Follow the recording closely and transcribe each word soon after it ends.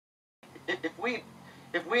If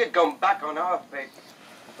we had gone back on our faith,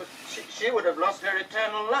 but she would have lost her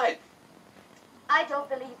eternal life. I don't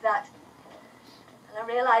believe that. And I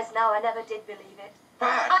realize now I never did believe it. But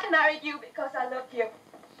I married you because I loved you.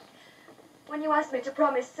 When you asked me to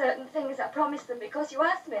promise certain things, I promised them because you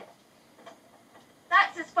asked me.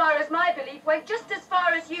 That's as far as my belief went, just as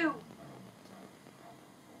far as you.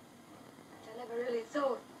 Which I never really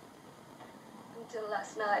thought. Until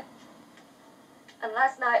last night. And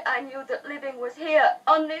last night I knew that living was here,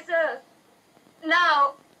 on this earth.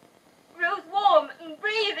 Now, Ruth, warm and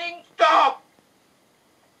breathing. stop!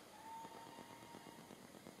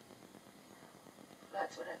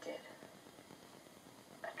 That's what I did.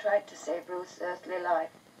 I tried to save Ruth's earthly life.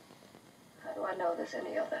 How do I know there's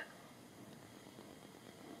any other?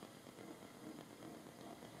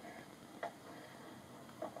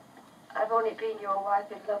 I've only been your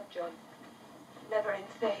wife in love, John. Never in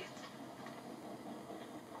faith.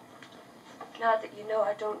 Now that you know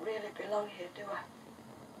I don't really belong here, do I?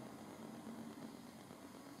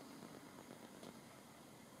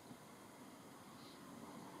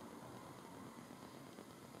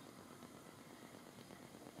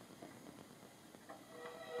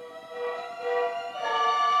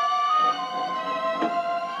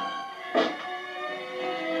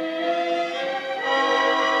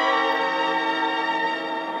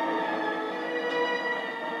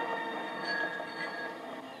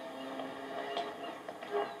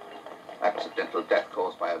 Accidental death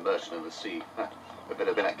caused by immersion in the sea. If it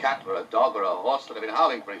had been a cat or a dog or a horse, that had been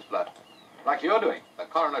howling for his blood. Like you're doing. The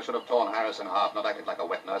coroner should have torn Harris in half, not acted like a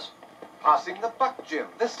wet nurse. Passing the buck, Jim.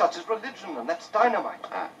 This touches religion, and that's dynamite.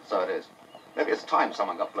 Ah, so it is. Maybe it's time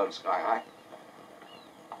someone got blown sky high.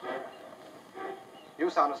 You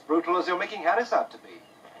sound as brutal as you're making Harris out to be.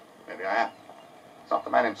 Maybe I am. It's not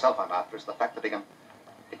the man himself I'm after. It's the fact that he can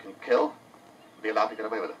kill and be allowed to get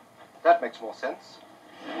away with it. That makes more sense.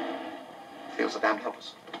 Feels so damned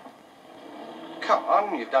helpless. Come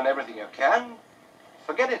on, you've done everything you can.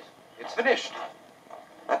 Forget it. It's finished.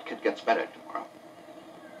 That kid gets better tomorrow.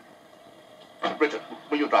 Richard,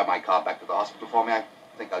 will you drive my car back to the hospital for me? I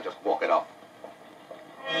think I'll just walk it off.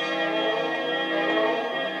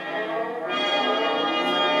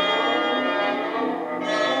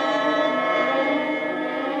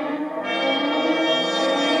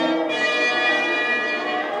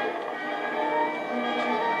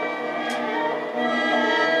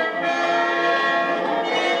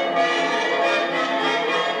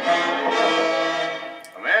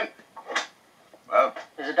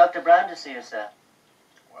 Dr. Brown to see you, sir.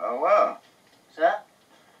 Well, well. Sir?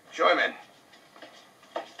 Show him in.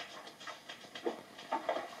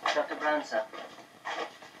 Dr. Brown, sir.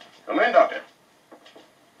 Come in, Doctor.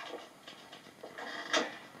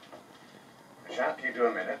 I shan't keep you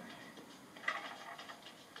a minute.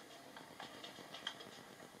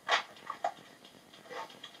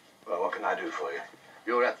 Well, what can I do for you?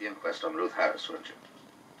 You were at the inquest on Ruth Harris, weren't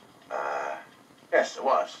you? Yes, there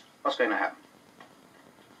was. What's going to happen?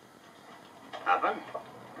 Happen?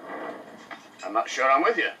 I'm not sure I'm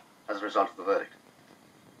with you. As a result of the verdict.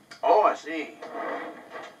 Oh, I see.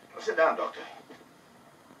 Well, sit down, Doctor.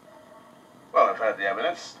 Well, I've heard the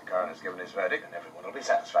evidence. The coroner's given his verdict, and everyone will be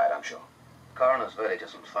satisfied, I'm sure. The coroner's verdict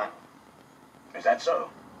isn't final. Is that so?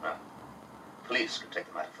 No. Police can take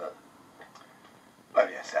the matter further. Well,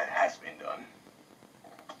 yes, that has been done.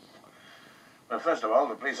 Well, first of all,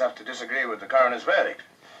 the police have to disagree with the coroner's verdict.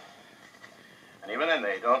 And even then,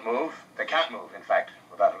 they don't move. They can't move, in fact,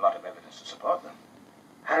 without a lot of evidence to support them.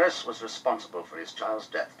 Harris was responsible for his child's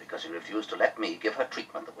death because he refused to let me give her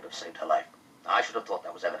treatment that would have saved her life. I should have thought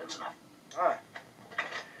that was evidence enough. Ah.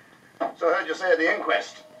 So I heard you say at the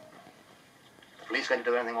inquest. The police going to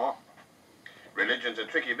do anything more? Religion's a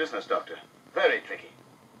tricky business, Doctor. Very tricky.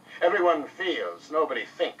 Everyone feels, nobody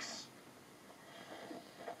thinks.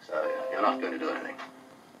 So you're not going to do anything?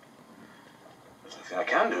 There's nothing I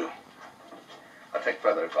can do. I'll take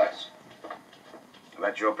further advice.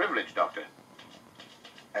 That's your privilege, Doctor.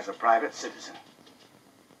 As a private citizen.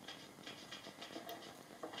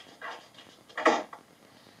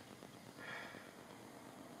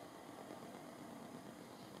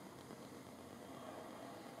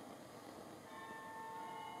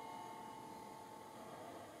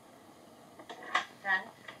 Son?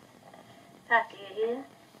 Pat, are you here?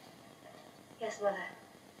 Yes, Mother.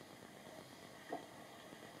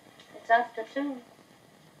 It's after 2.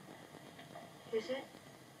 Is it?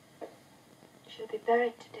 She'll be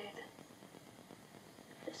buried today, then.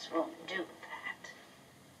 This won't do, Pat.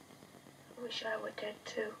 I wish I were dead,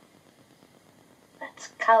 too. That's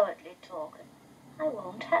cowardly talking. I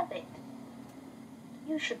won't have it.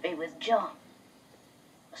 You should be with John.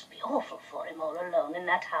 Must be awful for him all alone in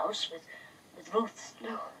that house with Ruth.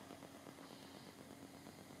 No.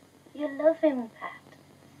 You love him, Pat.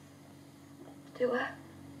 Do I?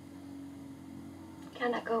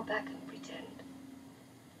 Can I go back and pretend?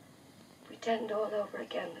 Pretend all over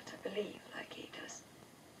again that I believe like he does.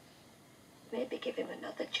 Maybe give him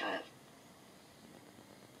another child.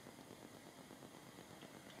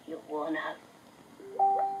 You're worn out.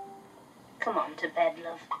 Come on to bed,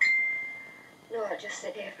 love. No, I'll just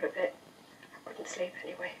sit here for a bit. I couldn't sleep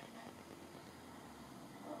anyway.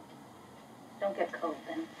 Don't get cold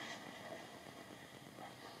then.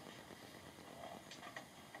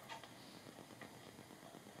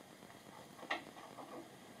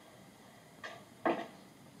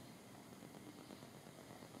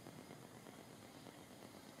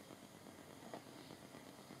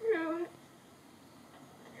 Ruth.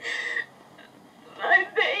 My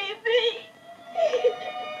baby.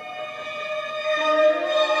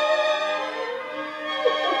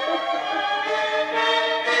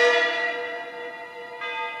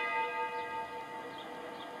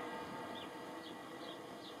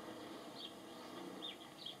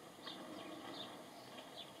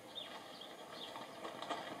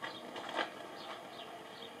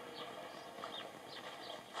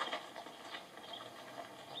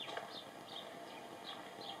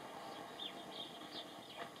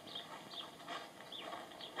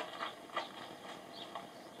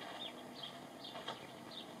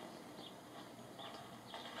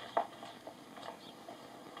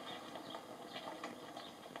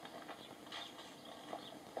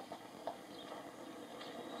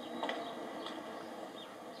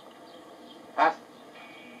 Pat?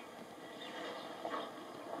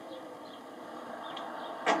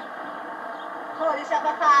 Call yourself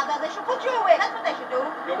a father. They should put you away. That's what they should do.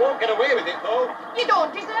 You won't get away with it, though. You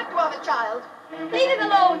don't deserve to have a child. Leave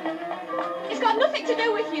him alone. It's got nothing to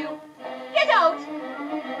do with you. Get out.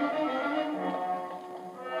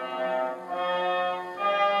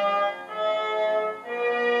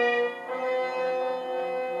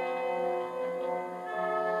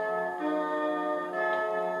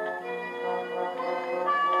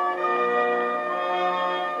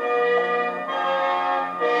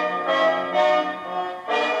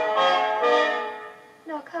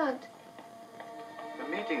 No, I can't. The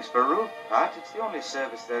meeting's for Ruth, Pat. It's the only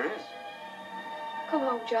service there is. Come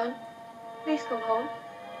home, John. Please come home.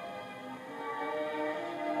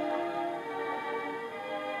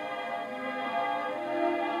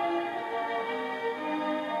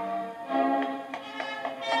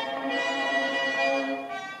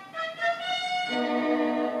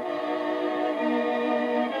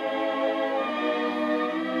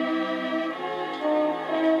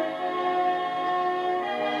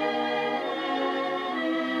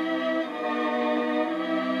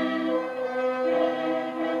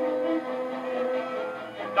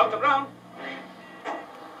 Dr. Brown?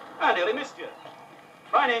 I nearly missed you.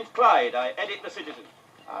 My name's Clyde. I edit The Citizen.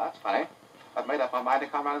 Ah, that's funny. I've made up my mind to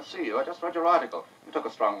come round and see you. I just read your article. You took a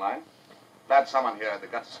strong line. Glad someone here had the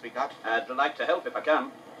guts to speak out. I'd like to help if I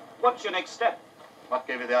can. What's your next step? What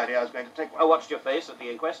gave you the idea I was going to take one? I watched your face at the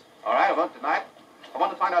inquest. All right, I won't deny it. I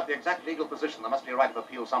want to find out the exact legal position. There must be a right of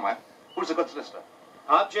appeal somewhere. Who's a good solicitor?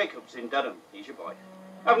 Art Jacobs in Durham. He's your boy.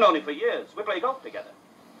 I've known him for years. We play golf together.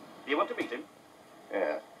 Do you want to meet him?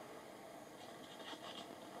 Yeah.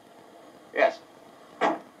 Yes.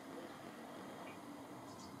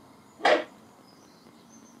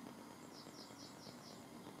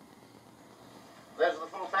 Those are the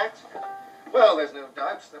full facts? Well, there's no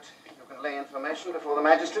doubt that you can lay information before the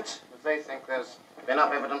magistrates. If they think there's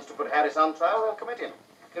enough evidence to put Harris on trial, they'll commit him.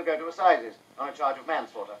 He'll go to assizes on a charge of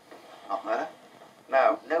manslaughter. Not murder?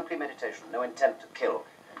 No, no premeditation, no intent to kill.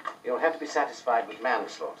 You'll have to be satisfied with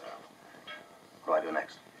manslaughter. What do I do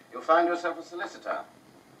next? You'll find yourself a solicitor.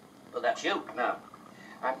 Well, that's you. No.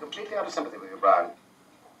 I'm completely out of sympathy with you, Brown.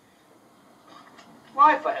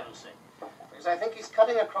 Why, for heaven's sake? Because I think he's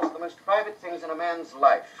cutting across the most private things in a man's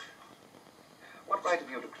life. What right have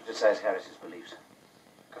you to criticize Harris's beliefs?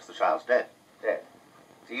 Because the child's dead. Dead.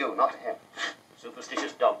 To you, not to him.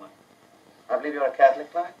 Superstitious dogma. I believe you're a Catholic,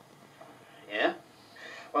 Clyde? Yeah?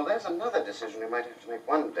 Well, there's another decision you might have to make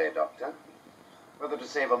one day, Doctor. Whether to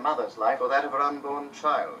save a mother's life or that of her unborn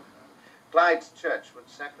child. Clyde's church would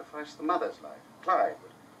sacrifice the mother's life. Clyde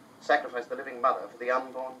would sacrifice the living mother for the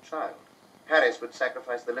unborn child. Harris would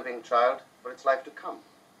sacrifice the living child for its life to come.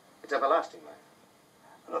 Its everlasting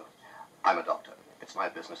life. Look, I'm a doctor. It's my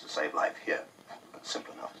business to save life here. That's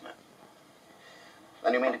simple enough, isn't it?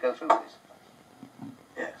 Then you mean to go through with this?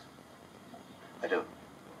 Yes. I do.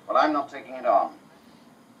 Well, I'm not taking it on.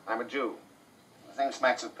 I'm a Jew. The thing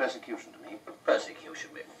smacks of persecution to me.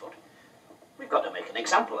 Persecution, me foot.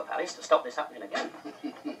 example of Alice to stop this happening again.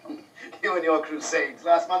 You and your crusades.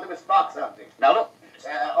 Last month it was fox hunting. Now look.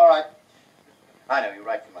 All right. I know you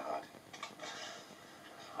right from the heart.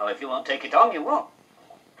 Well, if you won't take it on, you won't.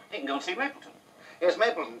 You can go and see Mapleton. Yes,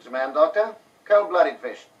 Mapleton's your man, Doctor. Cold-blooded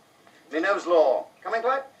fish. He knows law. Coming,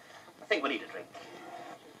 Clyde? I think we need a drink.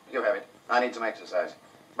 You have it. I need some exercise.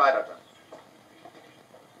 Bye, Doctor.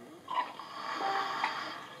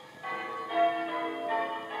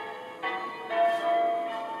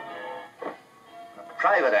 A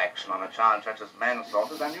private action on a charge such as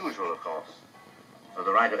manslaughter is unusual, of course. For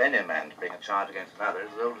the right of any man to bring a charge against another is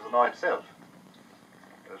as old as the law itself.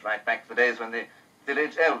 It goes right back to the days when the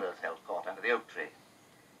village elders held court under the oak tree.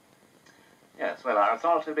 Yes, well, our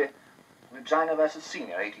authority will be Regina versus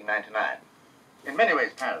Senior, 1899. In many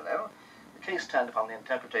ways parallel, the case turned upon the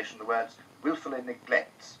interpretation of the words willfully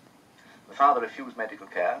neglects. The father refused medical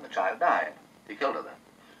care and the child died. He killed her then?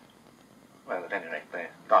 Well, at any rate, they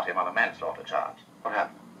got him on a manslaughter charge. What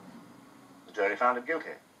happened? The jury found him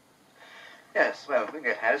guilty. Yes, well, we can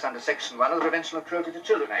get Harris under Section 1 of the Prevention of Cruelty to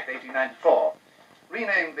Children Act, 1894.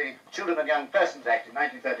 Renamed the Children and Young Persons Act in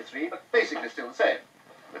 1933, but basically still the same.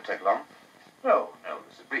 Will it take long? No,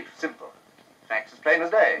 this is brief, simple. Facts as plain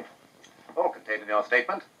as day. All contained in your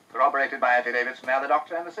statement, corroborated by affidavits from the other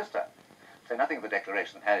doctor and the sister. Say nothing of the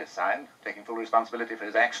declaration that Harris signed, taking full responsibility for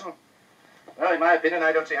his action. Well, in my opinion,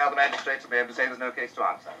 I don't see how the magistrates will be able to say there's no case to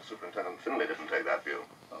answer. Superintendent Finlay didn't take that view.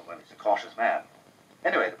 Oh, well, he's a cautious man.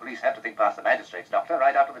 Anyway, the police have to think past the magistrates, Doctor,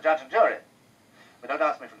 right out to the judge and jury. But don't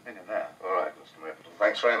ask me for an opinion there. All right, Mr. Mapleton.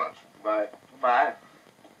 Thanks very much. Bye. Goodbye.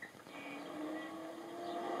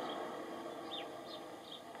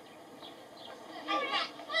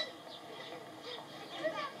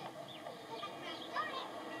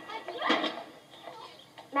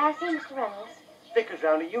 May I see Mr. Reynolds? Vickers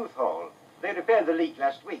round a youth hall. They repaired the leak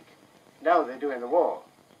last week. Now they're doing the wall.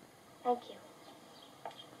 Thank you.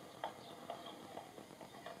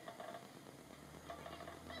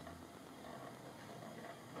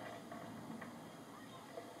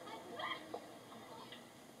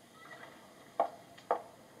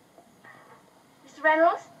 Mr.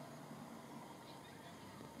 Reynolds?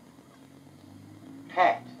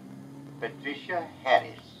 Pat. Patricia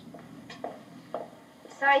Harris.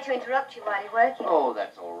 Sorry to interrupt you while you're working. Oh,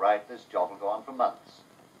 that's all right. This job will go on for months.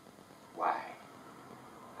 Why,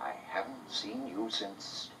 I haven't seen you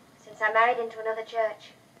since... Since I married into another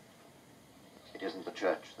church. It isn't the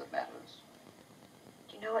church that matters.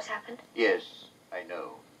 Do you know what's happened? Yes, I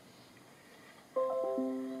know.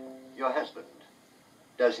 Your husband,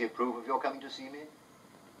 does he approve of your coming to see me?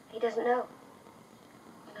 He doesn't know.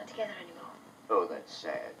 We're not together anymore. Oh, that's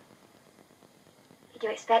sad. Did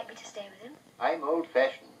you expect me to stay with him? I'm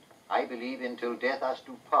old-fashioned. I believe in till death us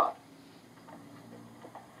do part.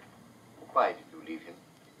 Why did you leave him?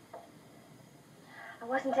 I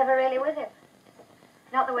wasn't ever really with him.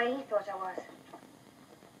 Not the way he thought I was.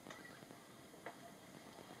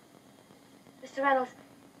 Mr. Reynolds,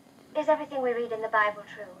 is everything we read in the Bible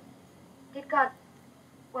true? Did God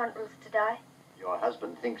want Ruth to die? Your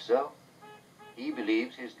husband thinks so. He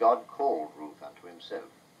believes his God called Ruth unto himself.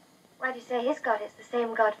 Why do you say his God? It's the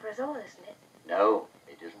same God for us all, isn't it? No,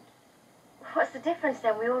 it isn't. What's the difference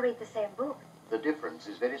then? We all read the same book. The difference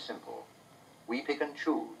is very simple. We pick and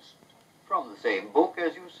choose from the same book,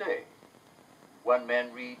 as you say. One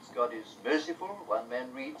man reads God is merciful, one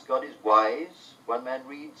man reads God is wise, one man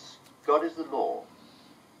reads God is the law.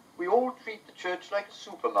 We all treat the church like a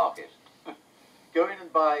supermarket. Go in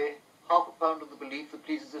and buy half a pound of the belief that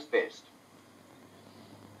pleases us best.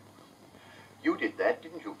 You did that,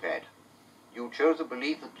 didn't you, Pat? You chose a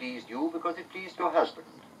belief that pleased you because it pleased your husband.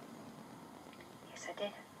 Yes, I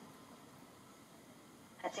did.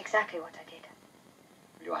 That's exactly what I did.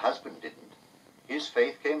 Your husband didn't. His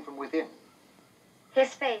faith came from within.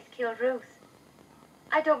 His faith killed Ruth.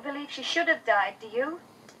 I don't believe she should have died, do you?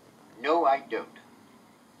 No, I don't.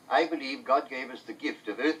 I believe God gave us the gift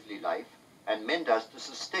of earthly life and meant us to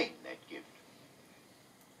sustain that gift.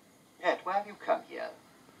 Pat, why have you come here?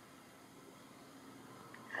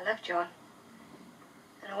 I love John.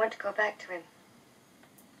 And I want to go back to him.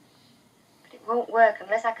 But it won't work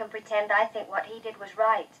unless I can pretend I think what he did was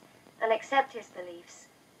right and accept his beliefs.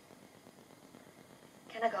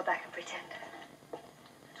 Can I go back and pretend?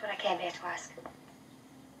 That's what I came here to ask.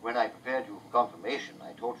 When I prepared you for confirmation,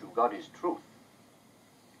 I told you God is truth.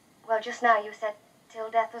 Well, just now you said, till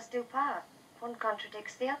death us do part. One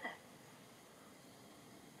contradicts the other.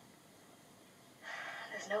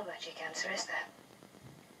 There's no magic answer, is there?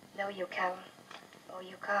 No, you can, or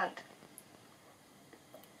you can't.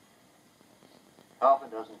 Half a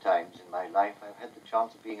dozen times in my life, I've had the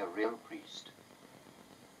chance of being a real priest.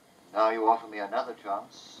 Now you offer me another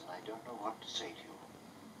chance. I don't know what to say to you.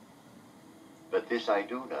 But this I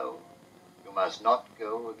do know. You must not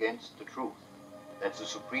go against the truth. That's the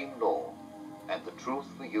supreme law. And the truth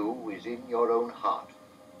for you is in your own heart.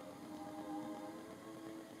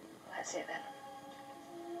 Well, that's it then.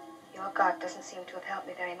 Your God doesn't seem to have helped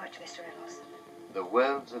me very much, Mr. Reynolds. The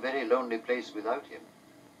world's a very lonely place without him.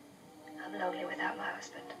 I'm lonely without my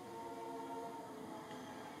husband.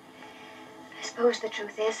 I suppose the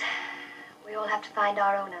truth is, we all have to find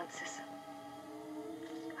our own answers.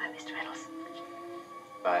 Bye, Mr. Reynolds.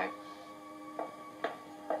 Bye.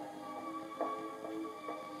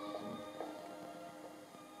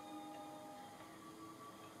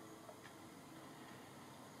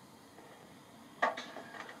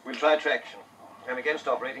 We'll try traction. I'm against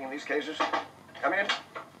operating in these cases. Come in.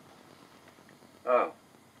 Oh,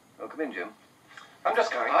 come in, Jim. I'm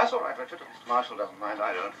just coming. Oh, that's all right, Richard. Mr. Marshall doesn't mind,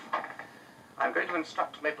 I don't. I'm going to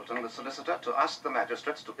instruct Mapleton, the solicitor, to ask the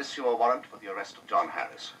magistrates to issue a warrant for the arrest of John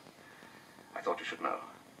Harris. I thought you should know.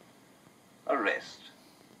 Arrest?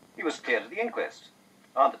 He was cleared at the inquest.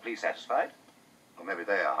 Aren't the police satisfied? Well, maybe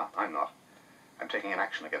they are. I'm not. I'm taking an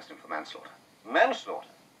action against him for manslaughter. Manslaughter?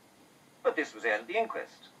 But this was aired at the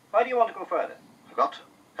inquest. Why do you want to go further? I've got to.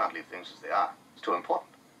 Can't leave things as they are. It's too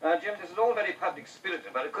important. Jim, this is all very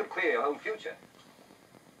public-spirited, but it could queer your whole future.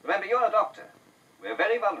 Remember, you're a doctor. We're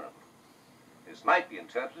very vulnerable. This might be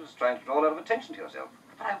interpreted as trying to draw a lot of attention to yourself.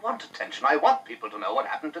 But I want attention. I want people to know what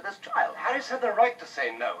happened to this child. Harris had the right to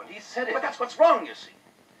say no, and he said it. But that's what's wrong, you see.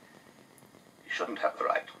 He shouldn't have the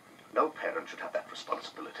right. No parent should have that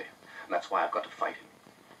responsibility. And that's why I've got to fight him.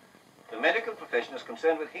 The medical profession is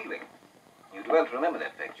concerned with healing. You'd well to remember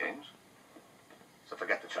that fact, James. So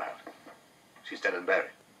forget the child. She's dead and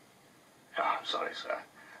buried. Oh, I'm sorry, sir.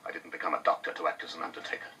 I didn't become a doctor to act as an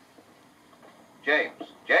undertaker. James.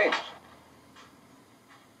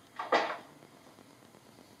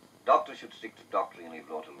 Doctors should stick to doctoring and leave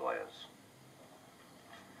law to lawyers.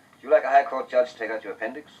 Would you like a High Court judge to take out your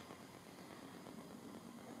appendix?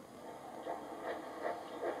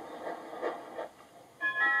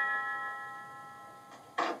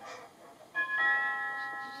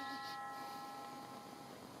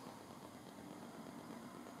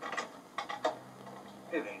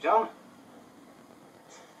 Evening, John.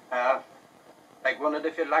 I wondered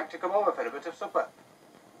if you'd like to come over for a bit of supper.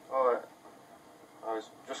 Oh, I was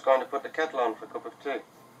just going to put the kettle on for a cup of tea.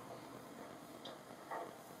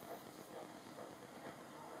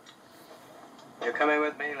 You're coming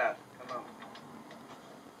with me, lad. Come on.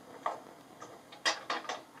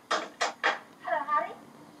 Hello, Harry.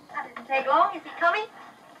 That didn't take long. Is he coming?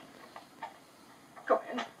 Come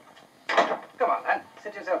in. Come on, lad.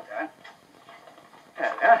 Sit yourself down.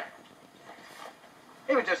 There we are.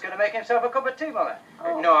 He was just going to make himself a cup of tea, Mother.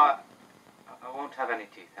 Oh. No, I won't have any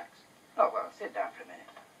tea, thanks. Oh, well, sit down for a minute.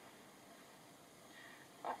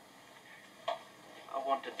 I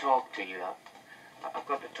want to talk to you. I've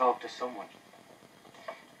got to talk to someone.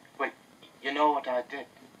 Wait, you know what I did?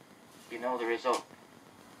 You know the result.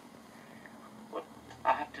 But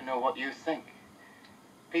I have to know what you think.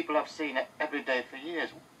 People have seen it every day for years.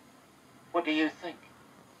 What do you think?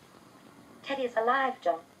 Teddy's alive,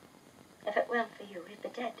 John. If it weren't for you, he'd be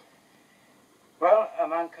dead. Well, a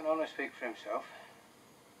man can only speak for himself.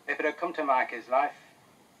 If it had come to mark his life,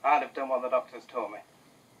 I'd have done what the doctors told me.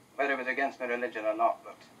 Whether it was against my religion or not,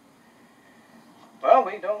 but... Well,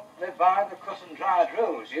 we don't live by the cut and dried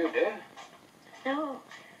rules, you do. No.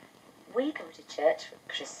 We go to church for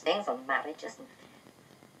christenings and marriages,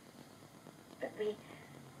 but we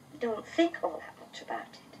don't think all that much about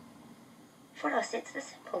it. For us, it's the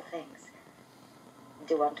simple things.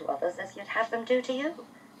 Do unto others as you'd have them do to you.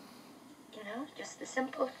 You know, just the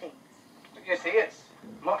simple things. But you see, it's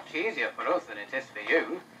much easier for us than it is for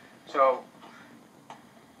you. So,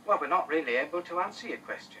 well, we're not really able to answer your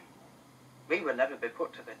question. We will never be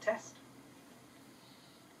put to the test.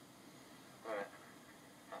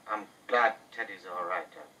 I'm glad Teddy's all right.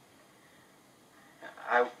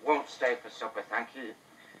 I won't stay for supper, thank you.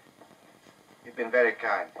 You've been very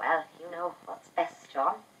kind. Well, you know what's best,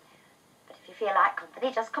 John. But if you feel like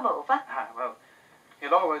company, just come over. Ah, well,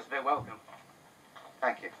 you'll always be welcome.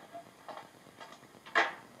 Thank you.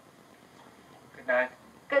 Good night.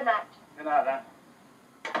 Good night. Good night,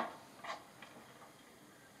 then.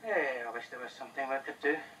 Hey, I wish there was something we could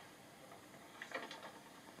do.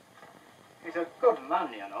 He's a good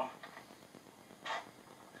man, you know.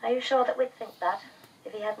 Are you sure that we'd think that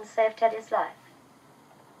if he hadn't saved Teddy's life?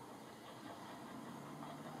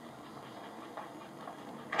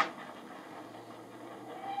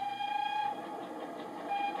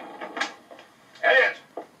 Elliot!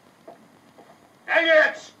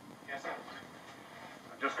 Elliot!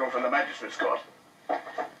 magistrate's court.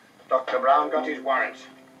 Dr. Brown got his warrant.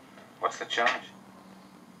 What's the charge?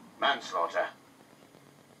 Manslaughter.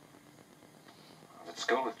 I was at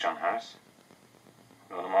school with John Harris.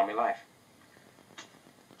 Known him all my life.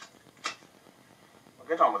 Well,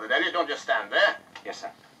 get on with it, Elliot. Don't just stand there. Yes,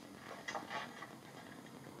 sir.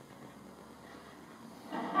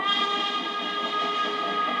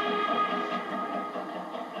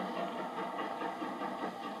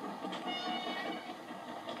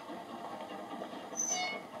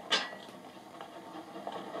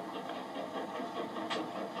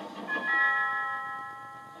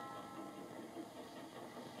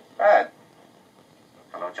 Bad.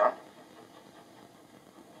 Hello, John.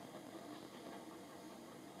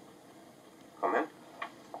 Come in.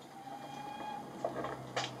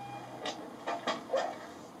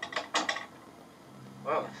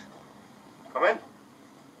 Well, come in.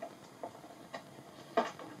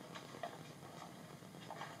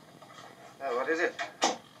 What is it?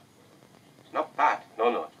 It's not bad.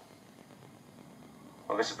 No.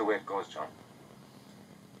 Well, this is the way it goes, John.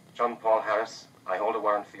 John Paul Harris, I hold a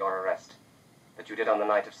warrant for your arrest. That you did on the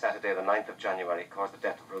night of Saturday, the 9th of January, caused the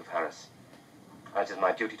death of Ruth Harris. And it is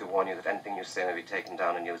my duty to warn you that anything you say may be taken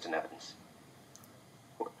down and used in evidence.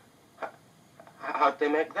 How'd they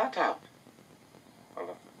make that out? Well,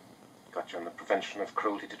 they've got you on the Prevention of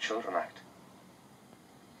Cruelty to Children Act.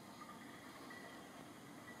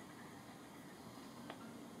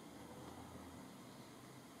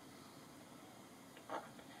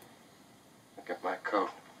 I'll get my coat.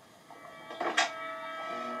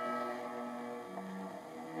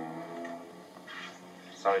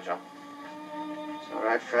 Sorry, John. It's all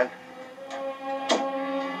right, Fred.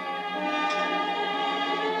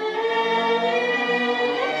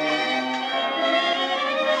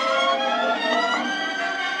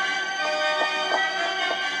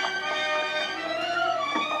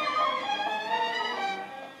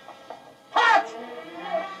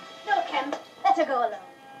 No, Ken. Let her go alone.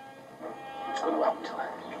 What's going to happen to her?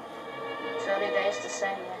 It's early days to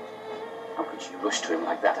say yet. How could she rush to him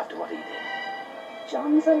like that after what he did?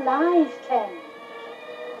 John's alive, Ken.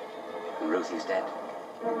 And Ruthie's dead.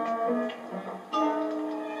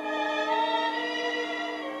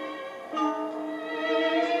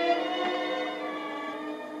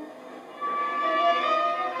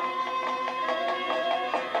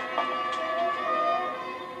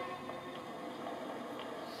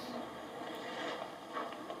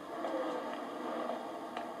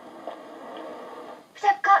 But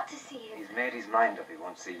I've got to see him. He's made his mind up. He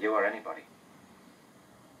won't see you or anybody.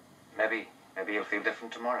 Maybe he'll feel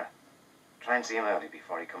different tomorrow. Try and see him early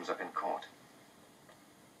before he comes up in court.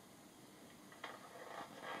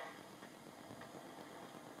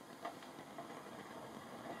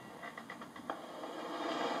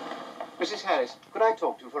 Mrs. Harris, could I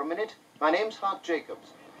talk to you for a minute? My name's Hart Jacobs.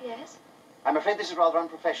 Yes? I'm afraid this is rather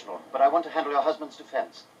unprofessional, but I want to handle your husband's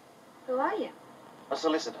defense. Who are you? A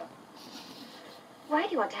solicitor. Why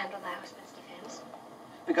do you want to handle my husband's defense?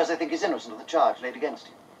 Because I think he's innocent of the charge laid against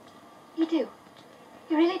him. You do?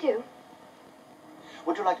 You really do?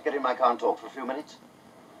 Would you like to get in my car and talk for a few minutes?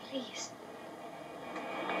 Please.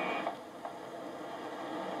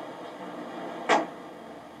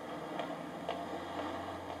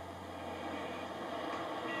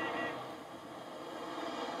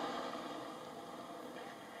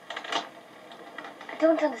 I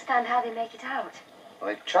don't understand how they make it out.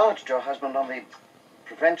 Well, they charged your husband on the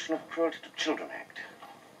Prevention of Cruelty to Children Act.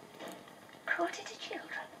 Cruelty to children?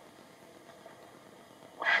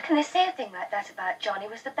 Well, how can they say a thing like that about John? He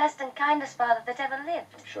was the best and kindest father that ever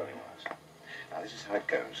lived. I'm sure he was. Now, this is how it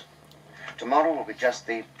goes. Tomorrow will be just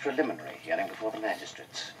the preliminary hearing before the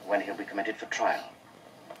magistrates, when he'll be committed for trial.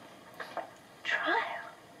 Trial?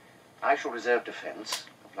 I shall reserve defense,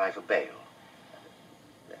 apply for bail.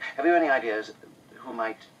 Have you any ideas who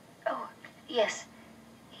might... Oh, yes.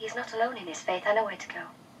 He's not alone in his faith. I know where to go.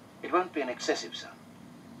 It won't be an excessive sum.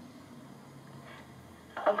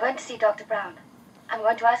 I'm going to see Dr. Brown. I'm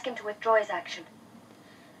going to ask him to withdraw his action.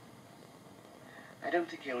 I don't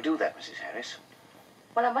think he'll do that, Mrs. Harris.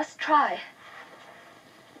 Well, I must try.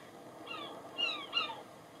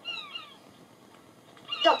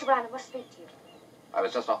 Dr. Brown, I must speak to you. I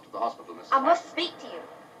was just off to the hospital, Mrs. I must speak to you.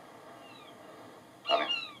 Come in.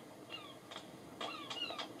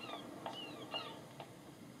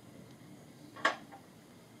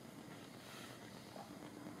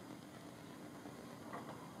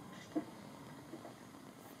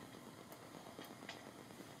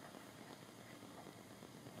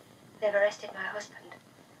 They've arrested my husband.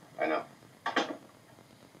 I know. Of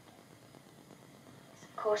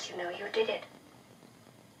course you know you did it.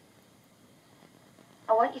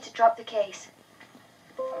 I want you to drop the case.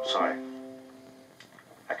 I'm sorry.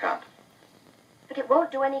 I can't. But it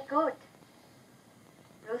won't do any good.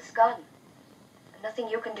 Ruth's gone. And nothing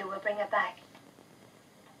you can do will bring her back.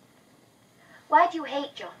 Why do you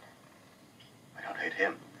hate John? I don't hate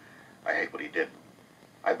him. I hate what he did.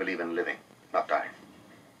 I believe in living, not dying.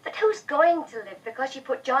 But who's going to live because you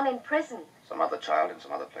put John in prison? Some other child in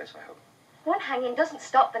some other place, I hope. One hanging doesn't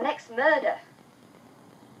stop the next murder.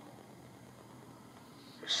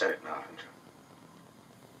 You've said it now, haven't you?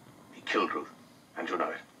 He killed Ruth, and you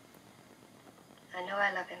know it. I know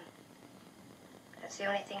I love him. That's the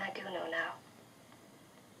only thing I do know now.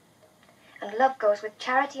 And love goes with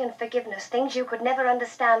charity and forgiveness, things you could never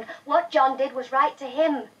understand. What John did was right to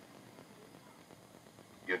him.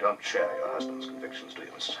 You don't share your husband's convictions, do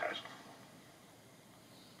you, Mrs. Harris?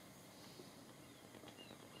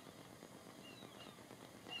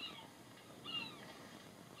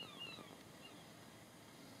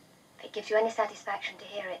 If it gives you any satisfaction to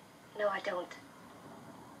hear it, no, I don't.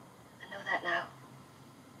 I know that now.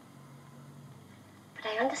 But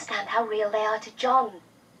I understand how real they are to John.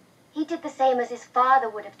 He did the same as his father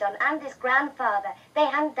would have done, and his grandfather. They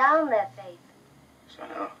hand down their faith. So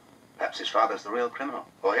no. Perhaps his father's the real criminal,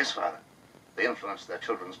 or his father. They influence their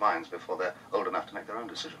children's minds before they're old enough to make their own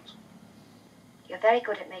decisions. You're very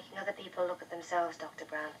good at making other people look at themselves, Dr.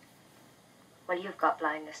 Brown. Well, you've got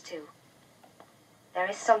blindness, too. There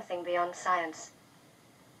is something beyond science.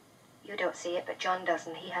 You don't see it, but John does,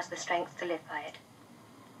 and he has the strength to live by it.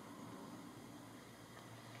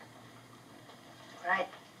 All right.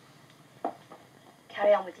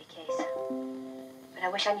 Carry on with your case. But I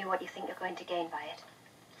wish I knew what you think you're going to gain by it.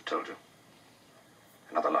 I've told you.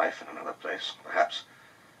 Another life in another place. Perhaps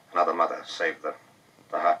another mother saved the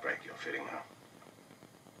heartbreak you're feeling now.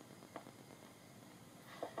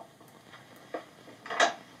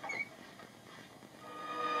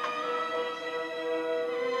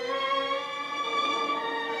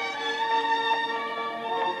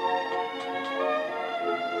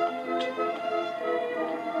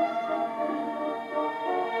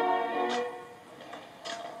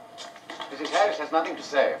 Mrs. Harris has nothing to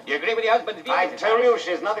say. You agree with your husband's view? I tell you,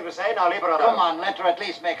 she has nothing to say. Now leave her alone. Come on, let her at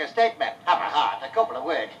least make a statement. Have a heart, a couple of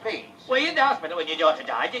words, please. Were you in the hospital when your daughter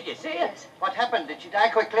died? Did you see it? What happened? Did she die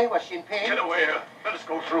quickly? Was she in pain? Get away. Let us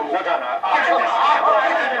go through. No, no, no.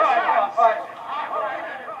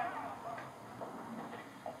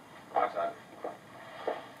 Outside.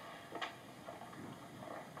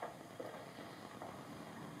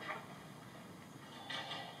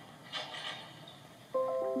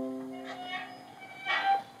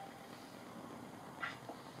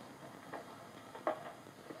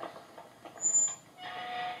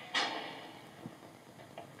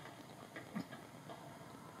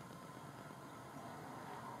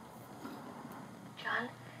 John,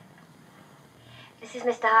 this is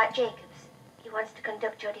Mr. Hart Jacobs. He wants to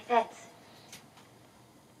conduct your defense.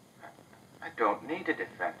 I don't need a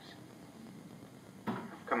defense. I've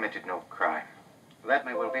committed no crime. Well, that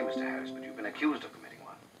may well be, Mr. Harris, but you've been accused of committing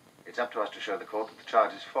one. It's up to us to show the court that the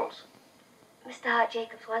charge is false. Mr. Hart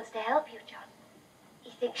Jacobs wants to help you, John.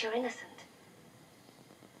 He thinks you're innocent.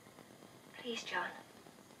 Please, John.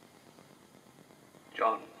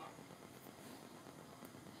 John.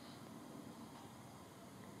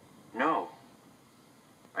 No.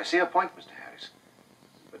 I see your point, Mr. Harris.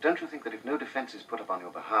 But don't you think that if no defense is put up on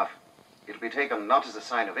your behalf, it'll be taken not as a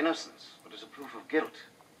sign of innocence, but as a proof of guilt?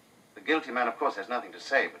 The guilty man, of course, has nothing to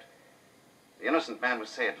say, but the innocent man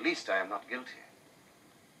must say, at least I am not guilty.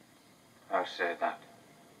 I'll say that.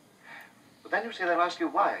 But then you say they'll ask you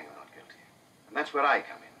why you're not guilty. And that's where I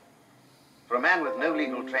come in. For a man with no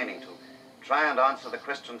legal training to try and answer the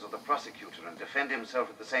questions of the prosecutor and defend himself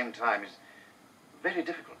at the same time is very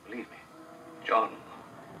difficult, believe me. John,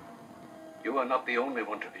 you are not the only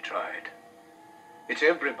one to be tried. It's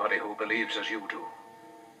everybody who believes as you do.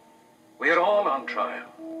 We are all on trial.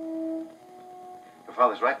 Your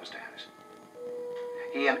father's right, Mr. Harris.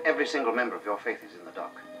 He and every single member of your faith is in the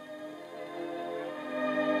dock.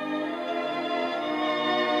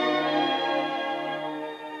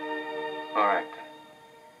 All right.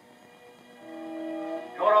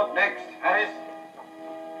 You're up next, Harris.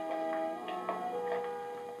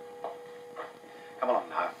 Come along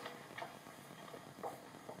now.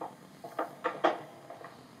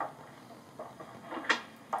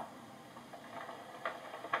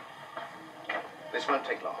 This won't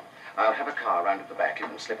take long. I'll have a car round at the back. You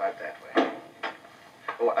can slip out that way.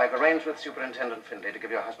 Oh, I've arranged with Superintendent Findlay to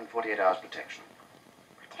give your husband 48 hours protection.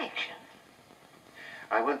 Protection?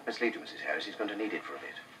 I won't mislead you, Mrs. Harris. He's going to need it for a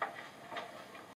bit.